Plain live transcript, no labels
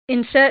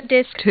Insert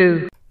disc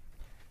 2.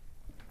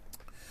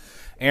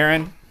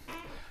 Aaron,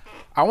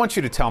 I want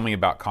you to tell me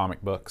about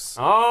comic books.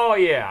 Oh,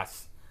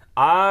 yes.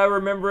 I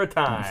remember a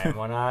time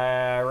when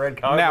I read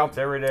comic books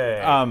every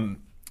day.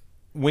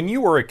 When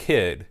you were a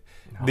kid,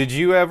 did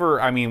you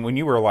ever, when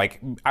you were like,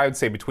 I would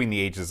say between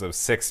the ages of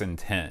 6 and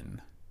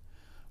 10,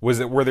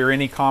 were there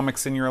any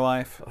comics in your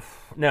life?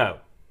 No.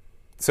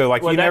 So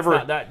like Well, you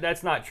never...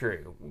 That's not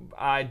true.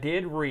 I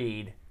did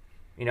read,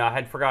 I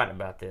had forgotten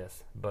about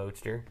this,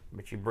 Boatster,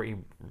 but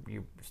you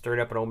stirred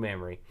up an old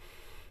memory.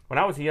 When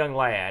I was a young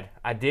lad,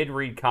 I did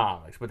read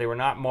comics, but they were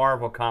not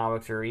Marvel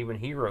comics or even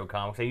hero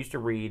comics. I used to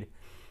read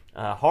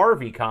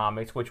Harvey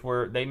comics,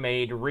 they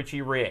made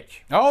Richie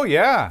Rich. Oh,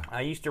 yeah. I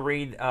used to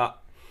read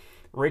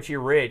Richie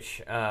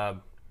Rich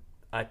a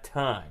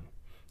ton.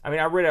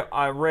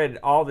 I read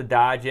all the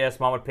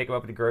digests. Mom would pick them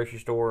up at the grocery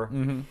store,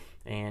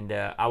 and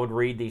I would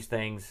read these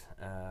things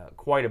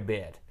quite a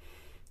bit.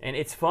 And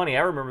it's funny.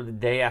 I remember the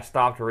day I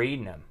stopped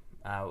reading them.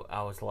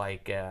 I was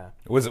like...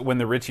 was it when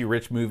the Richie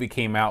Rich movie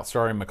came out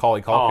starring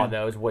Macaulay Culkin? Oh,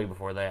 no, it was way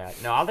before that.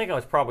 No, I think I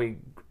was probably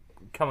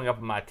coming up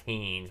in my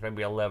teens,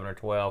 maybe 11 or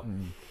 12.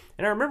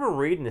 And I remember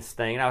reading this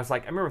thing, and I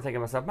remember thinking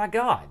to myself, my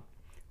God,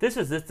 this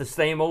is just the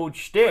same old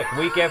shtick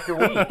week after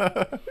week.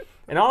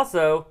 And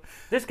also,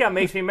 this guy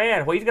makes me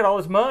mad. Well, he's got all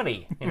this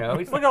money. He's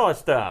look at all this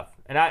stuff.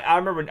 And I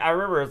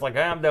remember it was like,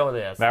 I'm done with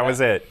this. That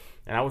was it.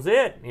 And I was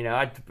it.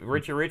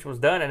 Richie Rich was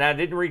done, and I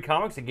didn't read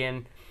comics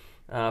again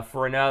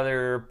for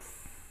another...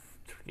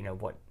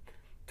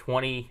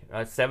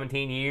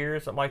 17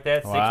 years, something like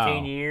that, Wow.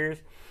 16 years.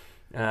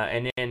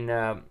 And then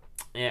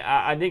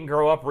I didn't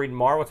grow up reading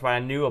Marvel, so I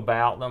knew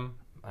about them.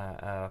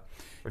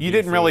 You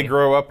didn't really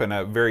grow up in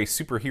a very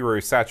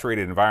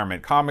superhero-saturated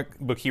environment. Comic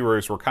book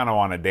heroes were kind of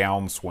on a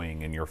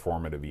downswing in your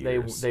formative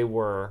years. They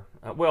were.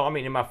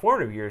 In my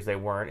formative years, they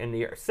weren't. In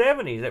the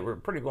 70s, they were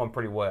going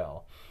pretty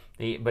well.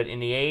 But in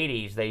the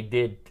 80s, they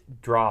did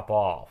drop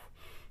off.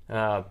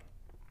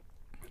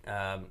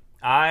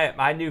 I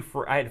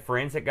had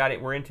friends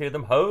that were into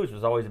them. Hose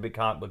was always a big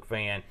comic book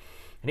fan,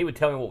 and he would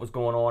tell me what was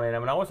going on in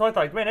them. And I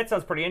thought, man, that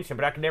sounds pretty interesting,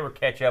 but I could never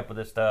catch up with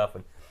this stuff.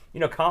 And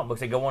comic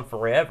books, they go on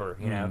forever,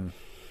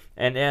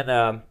 And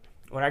then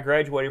when I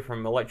graduated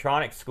from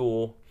electronics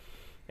school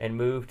and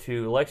moved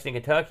to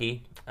Lexington,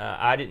 Kentucky,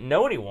 I didn't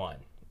know anyone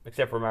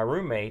except for my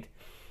roommate,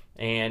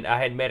 and I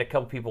had met a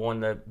couple people on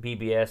the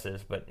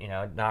BBSs, but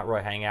not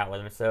really hang out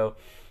with them. So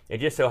it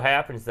just so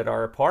happens that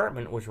our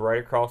apartment was right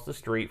across the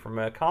street from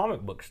a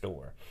comic book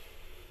store.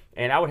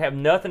 And I would have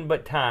nothing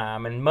but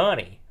time and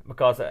money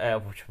because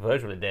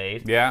those were the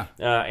days. Yeah.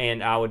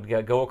 And I would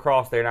go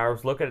across there, and I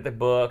was looking at the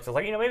books. I was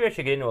like, maybe I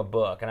should get into a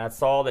book. And I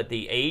saw that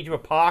The Age of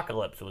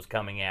Apocalypse was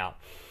coming out.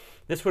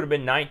 This would have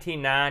been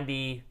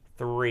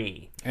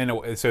 1993.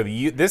 And so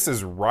this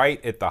is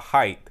right at the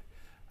height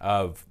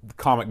of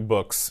comic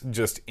books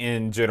just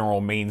in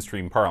general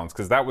mainstream parlance,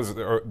 because that was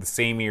the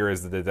same year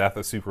as the death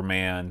of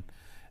Superman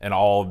and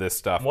all of this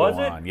stuff was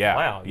going it? on. Yeah.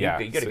 Wow. Yeah.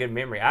 You got a good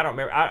memory. I don't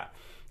remember.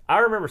 I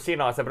remember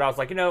seeing all that stuff, but I was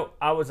like, I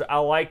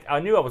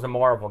knew I was a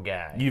Marvel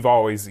guy. You've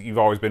always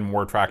been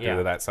more attracted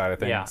to that side of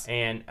things. Yeah.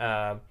 And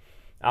I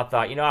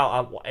thought,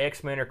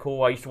 X-Men are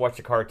cool. I used to watch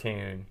the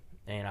cartoon,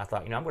 and I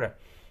thought, I'm gonna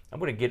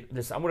get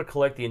this. I'm gonna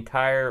collect the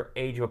entire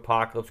Age of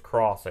Apocalypse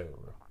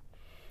crossover,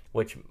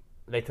 which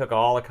they took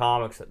all the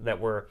comics that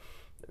were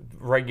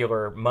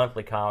regular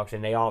monthly comics,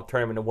 and they all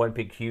turned them into one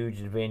big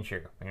huge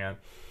adventure.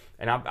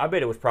 And I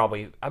bet there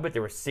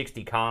were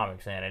 60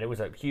 comics in it. It was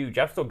a huge.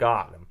 I've still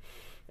got them,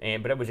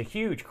 but it was a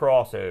huge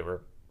crossover,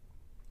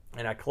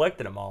 and I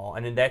collected them all.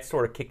 And then that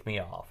sort of kicked me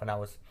off, and I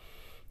was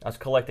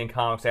collecting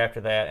comics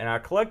after that, and I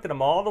collected them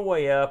all the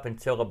way up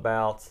until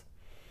about,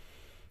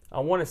 I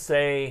want to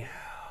say,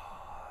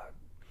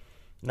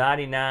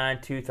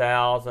 99,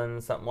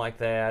 2000, something like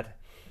that.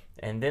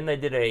 And then they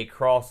did a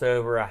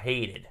crossover I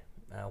hated,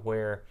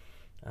 where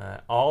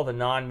all the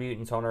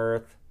non-mutants on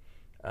Earth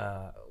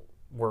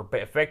were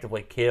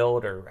effectively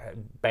killed or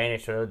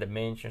banished to another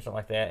dimension or something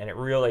like that. And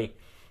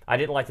I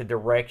didn't like the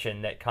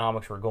direction that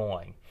comics were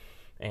going.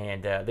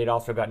 And they'd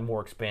also gotten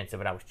more expensive,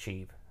 and I was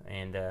cheap.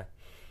 And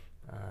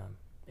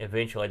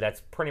eventually,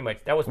 that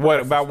was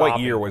what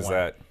year was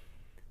that?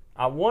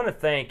 I want to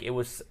think it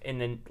was in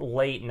the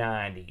late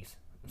 90s.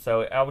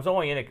 So I was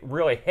only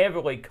really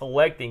heavily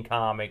collecting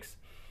comics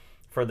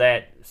for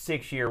that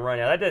 6-year run.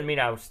 Now, that doesn't mean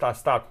I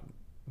stopped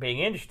being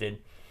interested,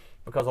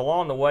 because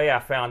along the way I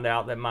found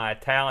out that my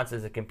talents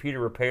as a computer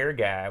repair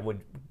guy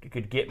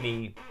could get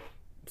me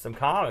some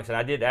comics. And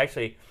I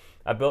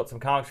built some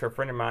comics for a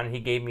friend of mine, and he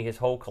gave me his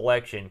whole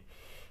collection,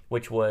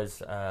 which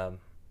was a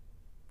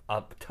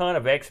ton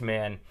of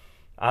X-Men.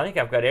 I think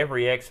I've got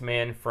every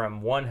X-Men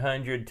from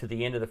 100 to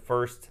the end of the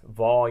first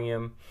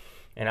volume,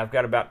 and I've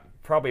got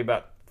probably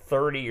about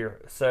 30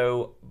 or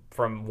so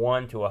from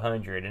 1 to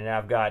 100, and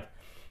I've got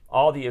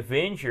all the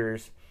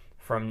Avengers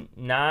from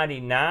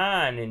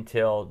 99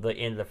 until the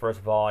end of the first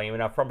volume,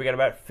 and I've probably got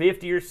about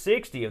 50 or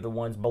 60 of the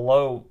ones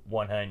below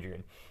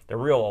 100, the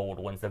real old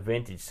ones, the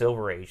vintage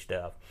Silver Age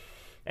stuff.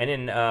 And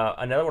then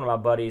another one of my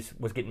buddies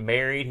was getting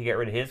married. He got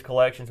rid of his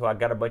collection, so I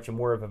got a bunch of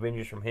more of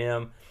Avengers from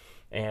him.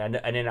 And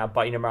then I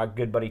bought, my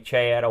good buddy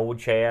Chad, old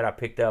Chad. I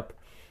picked up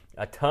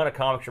a ton of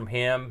comics from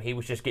him. He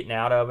was just getting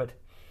out of it.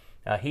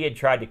 He had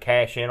tried to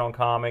cash in on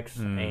comics,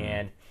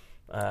 and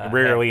it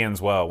rarely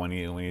ends well when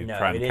you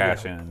try and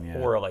cash in. Yeah.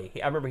 Poorly.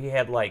 I remember he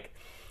had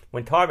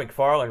when Todd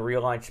McFarlane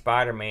relaunched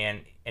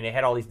Spider-Man, and it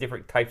had all these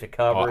different types of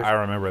covers. Oh, I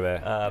remember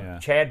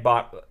that. Chad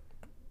bought.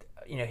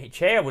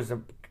 Chad was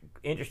an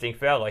interesting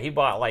fellow. He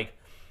bought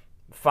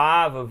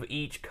 5 of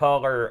each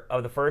color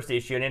of the first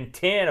issue, and then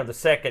 10 of the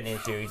second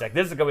issue. He's like,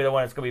 "This is gonna be the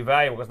one that's gonna be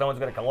valuable because no one's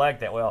gonna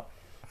collect it." Well,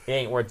 it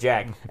ain't worth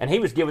jack. And he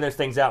was giving those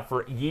things out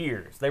for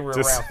years. They were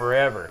around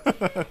forever.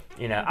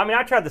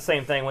 I tried the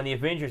same thing when the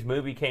Avengers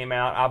movie came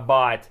out. I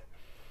bought,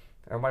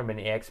 or it might have been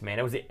the X-Men.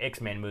 It was the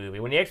X-Men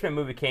movie. When the X-Men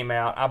movie came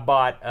out, I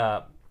bought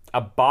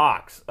a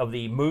box of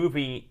the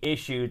movie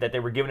issue that they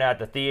were giving out at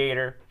the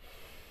theater.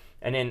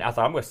 And then I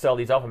thought, I'm going to sell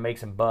these off and make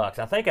some bucks.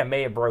 I think I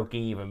may have broke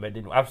even, but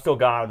I've still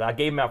got them. I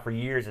gave them out for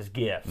years as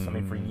gifts.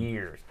 For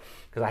years,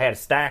 because I had a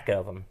stack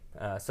of them.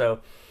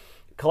 So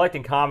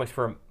collecting comics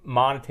for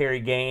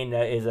monetary gain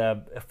is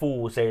a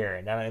fool's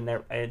errand, and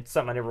it's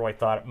something I never really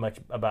thought much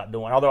about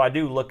doing. Although I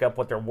do look up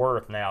what they're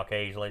worth now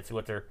occasionally to see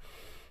what they're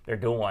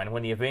doing.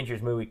 When the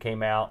Avengers movie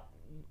came out,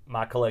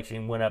 my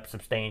collection went up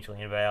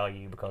substantially in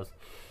value because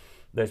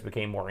those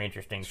became more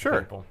interesting to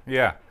people.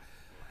 Yeah.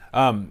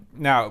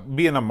 Now,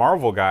 being a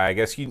Marvel guy, I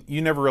guess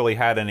you never really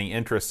had any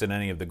interest in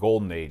any of the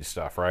Golden Age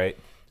stuff, right?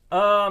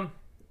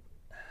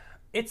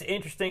 It's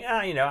interesting.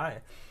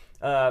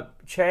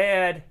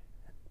 Chad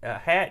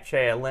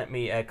lent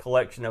me a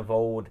collection of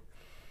old,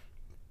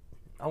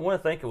 I want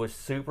to think it was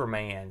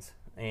Supermans,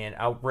 and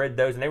I read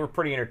those, and they were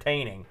pretty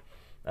entertaining.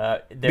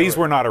 These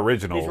were not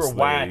originals. These were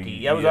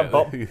wacky. That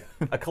was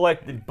a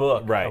collected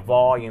book of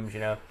volumes,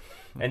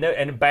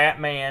 And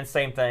Batman,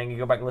 same thing. You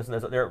go back and listen to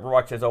those.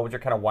 Watch those old. They're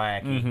kind of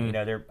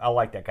wacky. I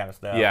like that kind of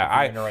stuff. Yeah,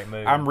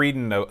 I'm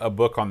reading a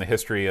book on the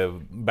history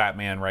of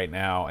Batman right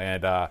now,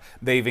 and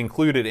they've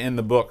included in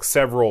the book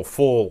several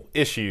full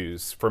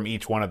issues from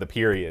each one of the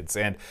periods.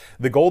 And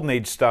the Golden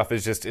Age stuff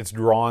is it's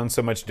drawn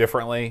so much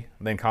differently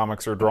than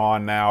comics are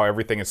drawn now.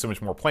 Everything is so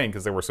much more plain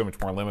because they were so much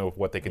more limited with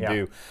what they could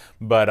do.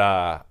 But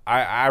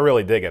I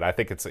really dig it. I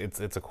think it's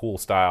a cool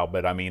style.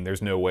 But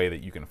there's no way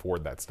that you can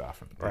afford that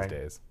stuff these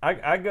days.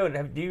 I go.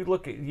 Do you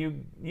look at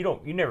you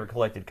never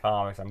collected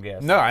comics, I'm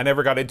guessing? No, I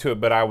never got into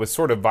it, but I was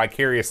sort of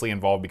vicariously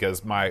involved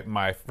because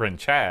my friend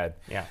Chad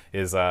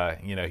is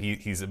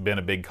he's been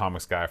a big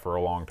comics guy for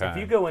a long time.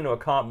 If you go into a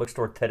comic book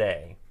store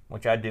today,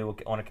 which I do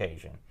on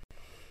occasion,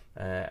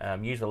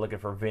 I'm usually looking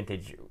for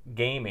vintage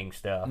gaming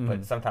stuff,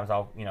 but sometimes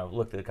I'll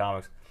look through the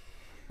comics.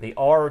 The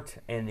art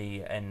and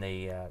the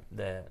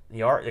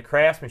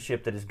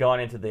craftsmanship that has gone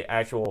into the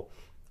actual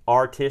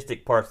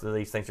artistic parts of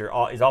these things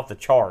is off the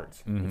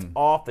charts. It's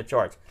off the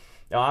charts.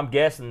 Now, I'm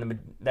guessing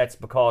that's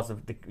because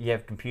you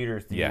have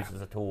computers to use as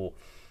a tool.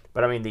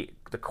 But,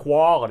 the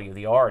quality of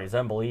the art is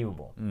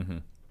unbelievable.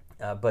 And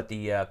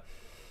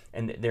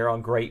they're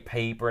on great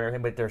paper and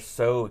everything, but they're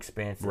so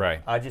expensive.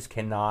 Right. I just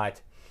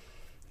cannot.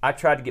 I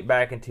tried to get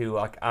back into,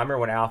 I remember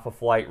when Alpha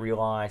Flight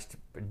relaunched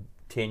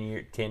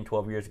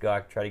 12 years ago.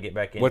 I tried to get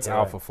back into What's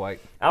Alpha Flight?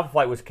 Alpha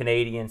Flight was a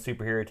Canadian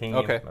superhero team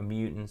of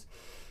mutants.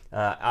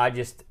 I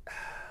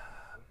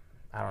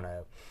don't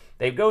know.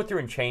 They go through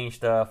and change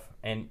stuff,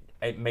 and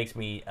it makes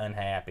me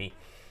unhappy.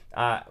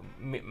 My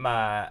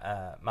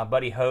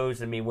buddy Hose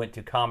and me went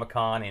to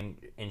Comic-Con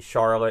in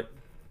Charlotte.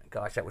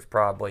 Gosh, that was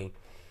probably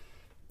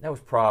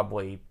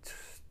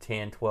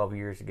 10, 12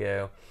 years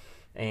ago.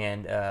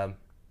 And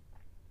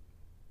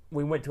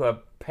we went to a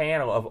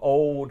panel of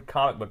old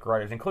comic book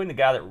writers, including the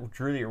guy that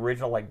drew the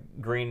original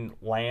Green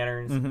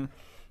Lanterns.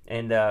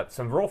 And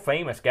some real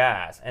famous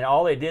guys. And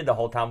all they did the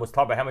whole time was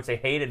talk about how much they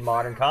hated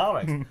modern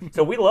comics.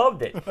 So we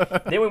loved it.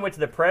 Then we went to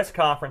the press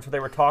conference where they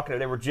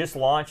were just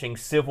launching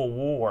Civil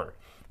War,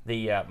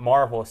 the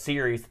Marvel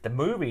series, the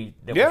movie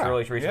that was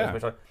released recently.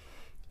 Yeah.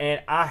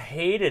 And I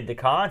hated the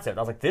concept.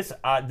 I was like, this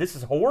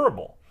is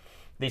horrible.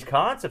 These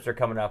concepts are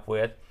coming up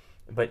with.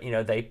 But,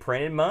 they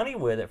printed money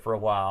with it for a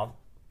while.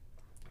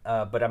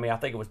 But, I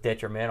think it was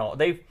detrimental.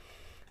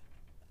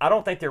 I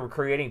don't think they were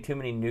creating too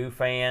many new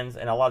fans,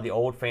 and a lot of the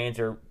old fans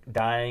are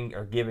dying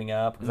or giving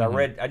up. Because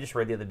I just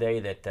read the other day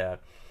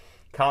that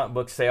comic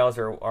book sales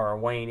are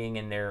waning,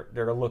 and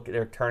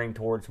they're turning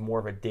towards more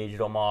of a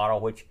digital model,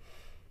 which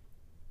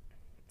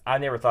I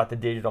never thought the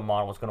digital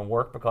model was going to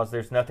work because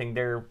there's nothing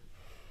there.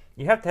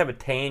 You have to have a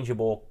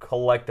tangible,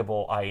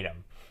 collectible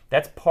item.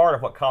 That's part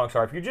of what comics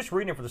are. If you're just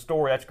reading it for the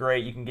story, that's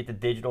great. You can get the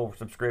digital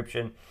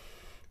subscription,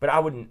 but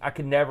I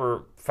could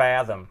never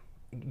fathom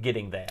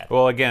getting that.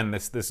 Well, again,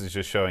 this is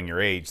just showing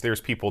your age. There's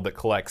people that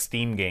collect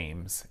Steam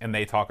games, and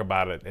they talk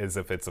about it as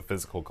if it's a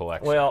physical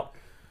collection. Well,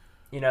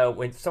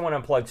 when someone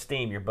unplugs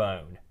Steam, you're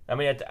boned.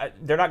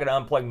 They're not going to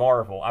unplug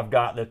Marvel. I've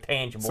got the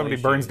tangible Somebody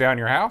issue. Burns down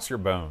your house, you're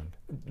boned.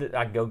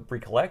 I go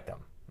recollect them.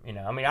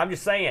 I'm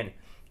just saying,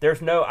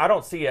 There's no, I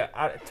don't see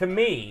to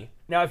me,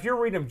 now if you're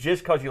reading them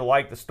just because you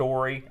like the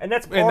story, and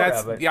that's part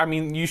of it. I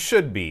mean, you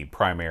should be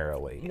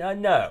primarily.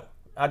 No,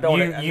 I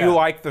don't. You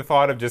like the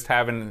thought of just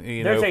having,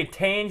 there's a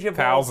tangible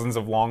thousands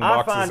of long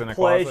boxes in a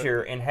closet? I find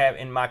pleasure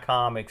in my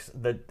comics,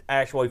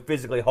 actually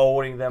physically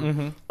holding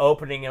them,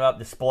 opening them up,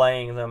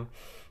 displaying them,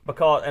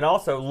 and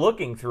also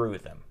looking through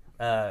them.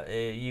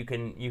 You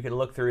can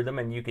look through them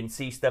and you can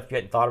see stuff you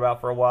hadn't thought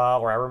about for a while.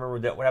 Or I remember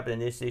what happened in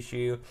this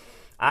issue.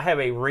 I have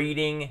a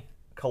reading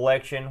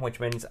collection, which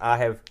means I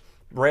have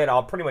read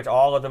pretty much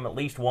all of them at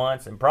least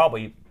once, and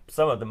probably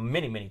some of them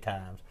many, many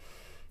times.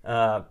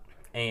 I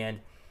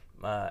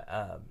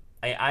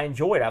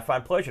enjoy it. I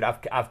find pleasure.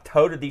 I've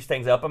toted these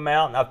things up a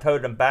mountain. I've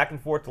toted them back and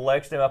forth to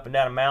Lexington, up and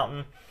down a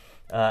mountain,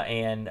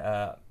 and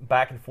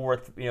back and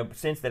forth.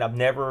 Since then, I've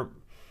never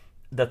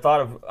the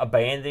thought of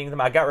abandoning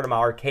them. I got rid of my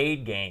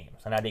arcade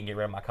games, and I didn't get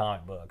rid of my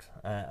comic books.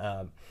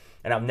 And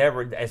I've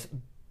never, as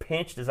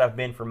pinched as I've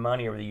been for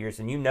money over the years,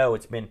 and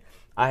it's been.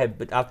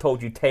 I've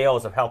told you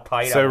tales of how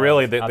tight. So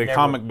really, the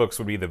comic books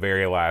would be the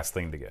very last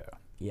thing to go.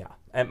 Yeah,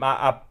 and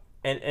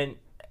and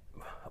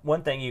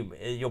one thing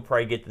you'll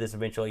probably get to this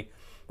eventually.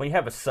 When you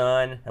have a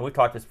son, and we've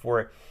talked this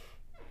before,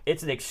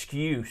 it's an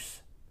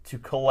excuse to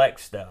collect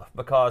stuff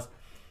because,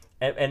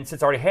 and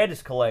since I already had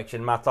this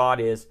collection, my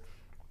thought is,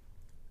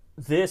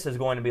 this is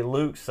going to be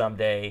Luke's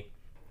someday.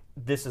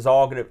 I'm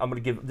going to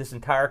give this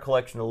entire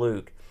collection to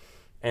Luke,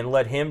 and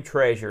let him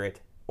treasure it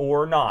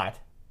or not,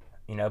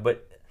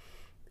 but.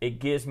 It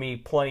gives me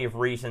plenty of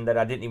reason that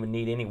I didn't even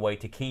need anyway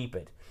to keep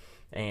it.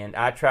 And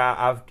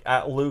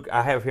Luke,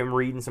 I have him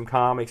reading some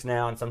comics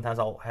now, and sometimes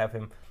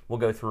we'll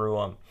go through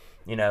them,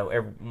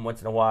 every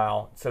once in a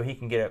while, so he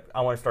can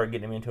I want to start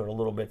getting him into it a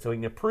little bit so he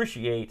can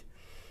appreciate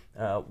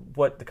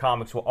what the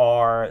comics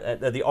are,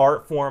 the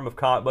art form of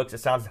comic books. It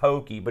sounds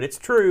hokey, but it's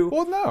true.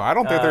 Well, no, I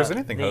don't think there's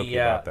anything hokey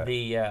about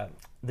that.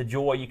 The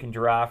joy you can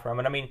derive from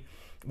it. I mean,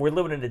 we're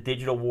living in a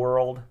digital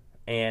world,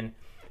 and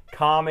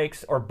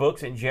comics or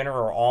books in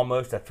general are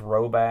almost a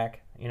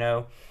throwback,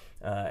 to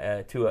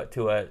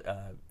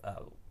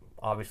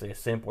obviously a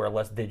simpler,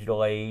 less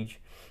digital age.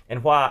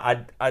 And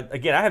why I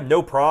have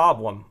no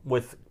problem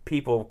with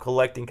people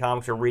collecting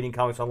comics or reading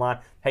comics online.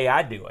 Hey,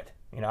 I do it.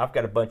 I've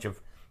got a bunch of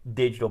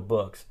digital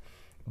books,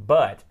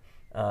 but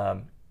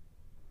I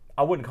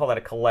wouldn't call that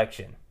a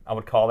collection. I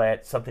would call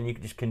that something you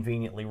can just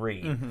conveniently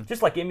read. Mm-hmm.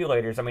 Just like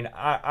emulators. I mean,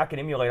 I can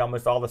emulate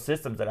almost all the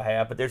systems that I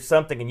have, but there's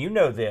something,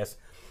 and this.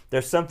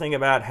 There's something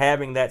about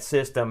having that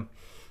system,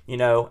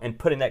 and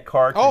putting that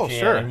cartridge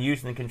in and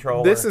using the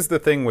controller. This is the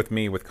thing with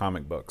me with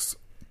comic books.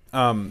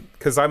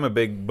 Because I'm a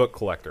big book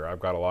collector. I've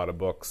got a lot of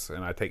books,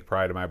 and I take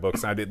pride in my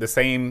books. And I did the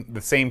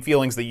same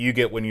feelings that you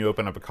get when you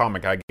open up a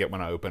comic, I get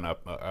when I open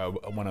up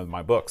one of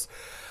my books.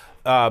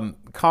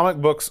 Comic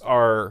books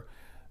are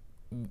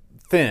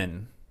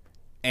thin,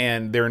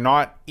 and they're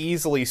not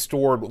easily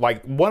stored.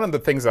 Like, one of the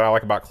things that I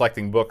like about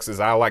collecting books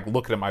is I like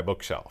looking at my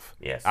bookshelf.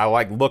 Yes. I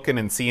like looking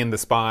and seeing the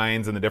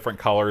spines and the different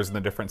colors and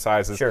the different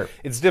sizes. Sure.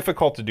 It's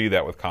difficult to do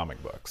that with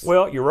comic books.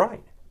 Well, you're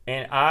right.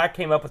 And I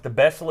came up with the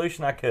best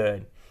solution I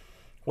could,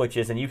 which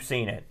is, and you've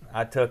seen it,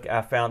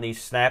 I found these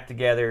snap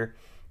together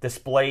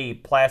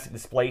plastic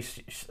display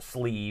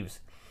sleeves,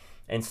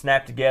 and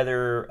snapped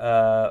together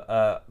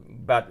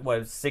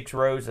about 6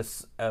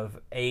 rows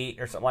of 8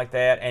 or something like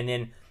that, and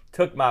then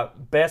took my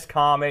best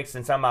comics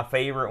and some of my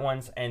favorite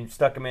ones and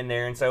stuck them in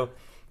there. And so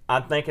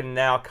I'm thinking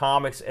now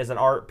comics as an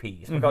art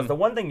piece, because the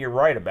one thing you're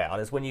right about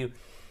is when you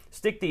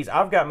stick these,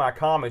 I've got my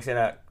comics in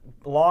a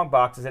long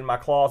boxes in my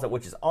closet,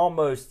 which is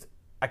almost,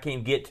 I can't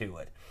even get to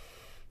it.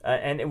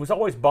 And it was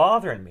always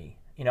bothering me.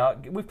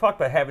 We've talked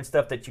about having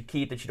stuff that you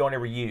keep that you don't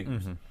ever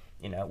use,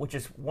 which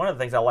is one of the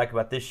things I like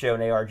about this show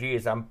and ARG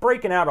is I'm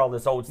breaking out all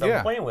this old stuff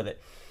and playing with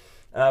it.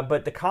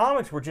 But the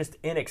comics were just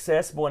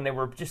inaccessible, and they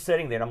were just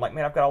sitting there. And I'm like,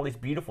 man, I've got all these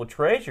beautiful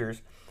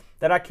treasures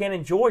that I can't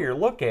enjoy or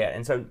look at.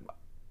 And so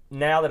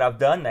now that I've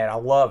done that, I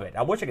love it.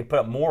 I wish I could put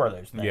up more of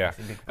those things. Yeah.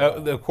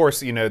 Of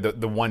course,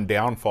 the one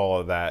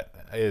downfall of that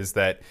is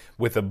that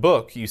with a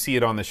book, you see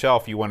it on the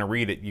shelf, you want to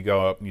read it, you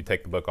go up and you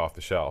take the book off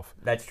the shelf.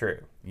 That's true.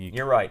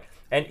 You're right.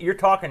 And you're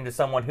talking to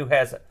someone who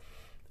has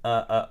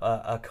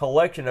a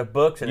collection of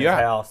books in his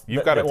house.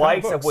 You've got the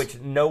likes of which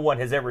no one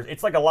has ever.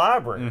 It's like a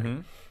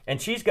library. And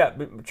she's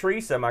got,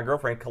 Teresa, my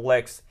girlfriend,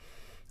 collects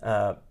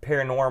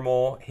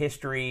paranormal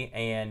history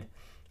and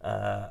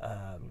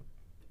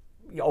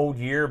old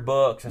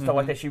yearbooks and stuff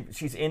like that.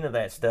 She's into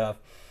that stuff,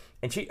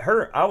 and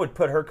I would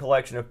put her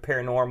collection of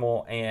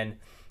paranormal and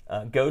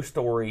ghost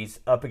stories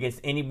up against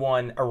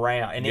anyone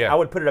around, and I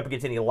would put it up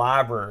against any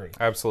library.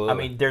 Absolutely. I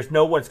mean, there's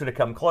no one's going to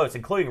come close,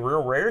 including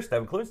real rare stuff,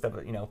 including stuff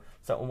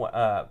So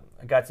I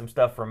got some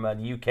stuff from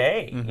the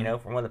UK,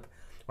 from one of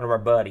our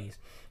buddies,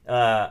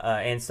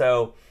 and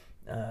so.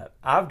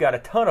 I've got a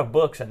ton of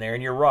books in there,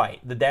 and you're right.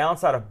 The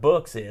downside of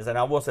books is, and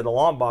I will say the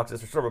long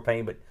boxes are sort of a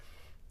pain, but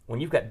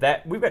when you've got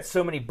that, we've got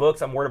so many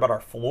books, I'm worried about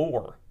our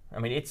floor. I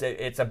mean,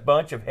 it's a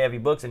bunch of heavy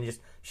books and just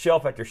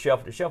shelf after shelf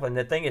after shelf. And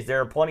the thing is,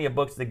 there are plenty of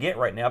books to get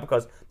right now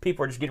because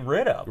people are just getting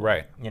rid of them.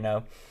 Right.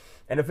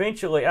 And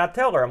eventually, and I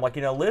tell her, I'm like,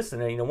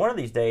 listen, one of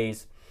these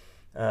days,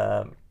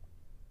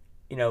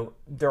 you know,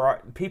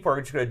 people are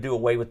just going to do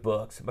away with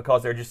books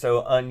because they're just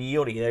so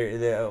unyielding.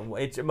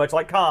 It's much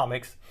like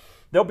comics.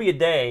 There'll be a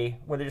day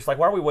where they're just like,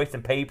 why are we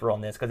wasting paper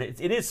on this? Because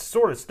it is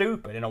sort of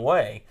stupid in a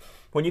way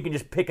when you can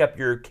just pick up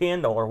your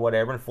Kindle or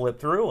whatever and flip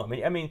through them.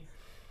 I mean,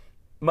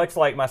 much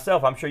like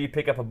myself, I'm sure you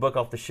pick up a book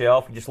off the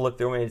shelf and just look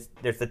through it.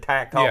 There's the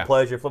tactile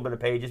pleasure of flipping the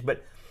pages.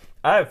 But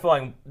I have a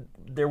feeling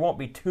there won't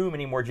be too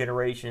many more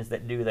generations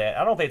that do that.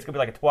 I don't think it's going to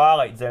be like a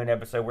Twilight Zone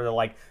episode where they're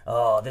like,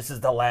 oh, this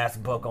is the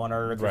last book on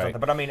Earth or something.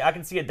 But I mean, I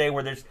can see a day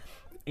where there's,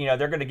 you know,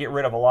 they're going to get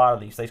rid of a lot of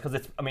these things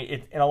because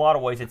in a lot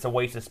of ways, it's a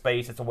waste of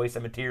space, it's a waste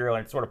of material,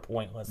 and it's sort of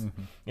pointless.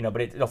 You know,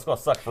 but it's going to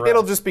suck forever.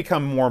 It'll just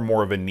become more and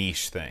more of a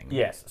niche thing.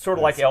 Yes, sort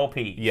of like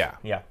LP. Yeah,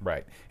 yeah,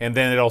 right. And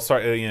then it'll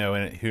start, you know,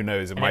 and who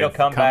knows, and might it'll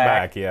come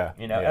back. Yeah,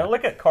 you know, and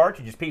look at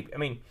cartridges. People, I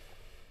mean,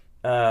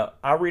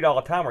 I read all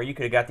the time where you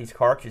could have got these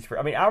cartridges for.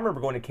 I mean, I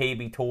remember going to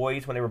KB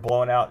Toys when they were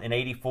blowing out in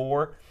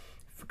 '84.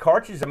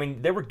 Cartridges. I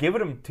mean, they were giving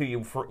them to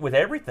you with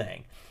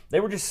everything. They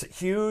were just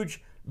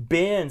huge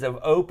bins of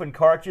open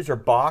cartridges or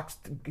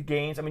boxed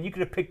games. I mean, you could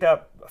have picked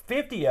up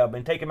 50 of them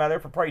and taken them out there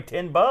for probably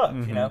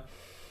 $10, you know.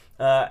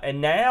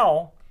 And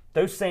now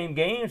those same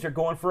games are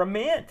going for a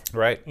mint,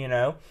 right? You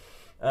know,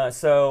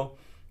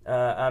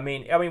 I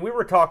mean, we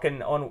were talking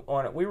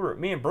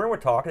me and Brent were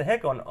talking.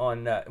 Heck,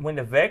 on when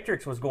the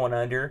Vectrix was going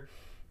under,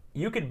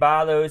 you could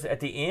buy those at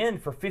the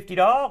end for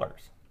 $50.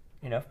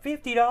 You know,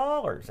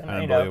 $50.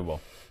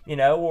 Unbelievable. You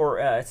know,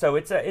 or so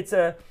it's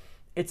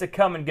a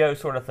come and go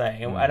sort of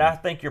thing, and I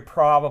think you're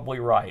probably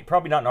right.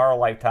 Probably not in our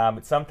lifetime,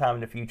 but sometime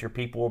in the future,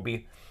 people will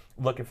be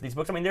looking for these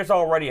books. I mean, there's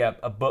already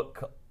a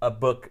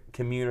book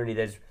community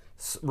that's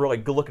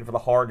really looking for the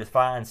hard to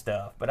find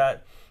stuff.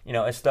 But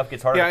as stuff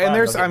gets harder,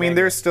 and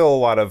there's still a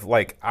lot of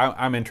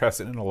I'm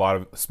interested in a lot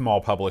of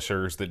small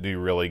publishers that do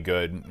really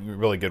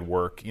good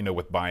work, you know,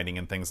 with binding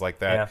and things like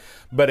that. Yeah.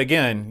 But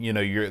again, you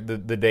know,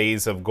 the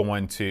days of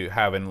going to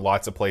having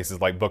lots of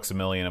places like Books A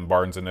Million and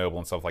Barnes and Noble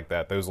and stuff like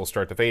that, those will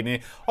start to fade.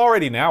 And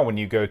already now, when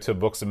you go to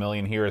Books A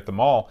Million here at the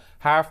mall,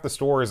 half the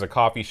store is a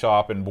coffee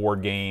shop and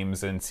board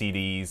games and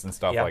CDs and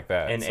stuff like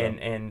that,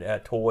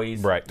 and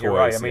toys. Right, You're toys,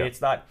 right. I mean, it's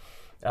not.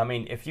 I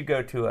mean, if you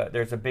go to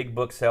there's a big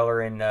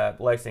bookseller in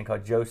Lexington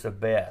called Joseph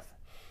Beth,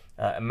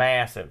 a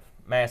massive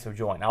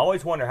joint. I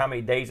always wonder how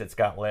many days it's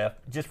got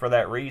left, just for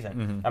that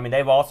reason. I mean,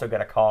 they've also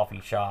got a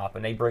coffee shop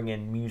and they bring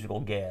in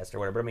musical guests or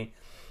whatever. I mean,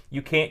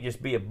 you can't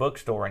just be a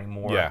bookstore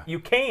anymore. Yeah. You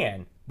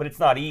can, but it's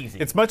not easy.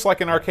 It's much like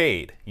an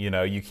arcade. You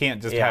know, you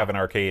can't just have an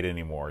arcade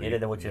anymore. It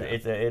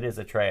is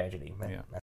a tragedy. Man. Yeah.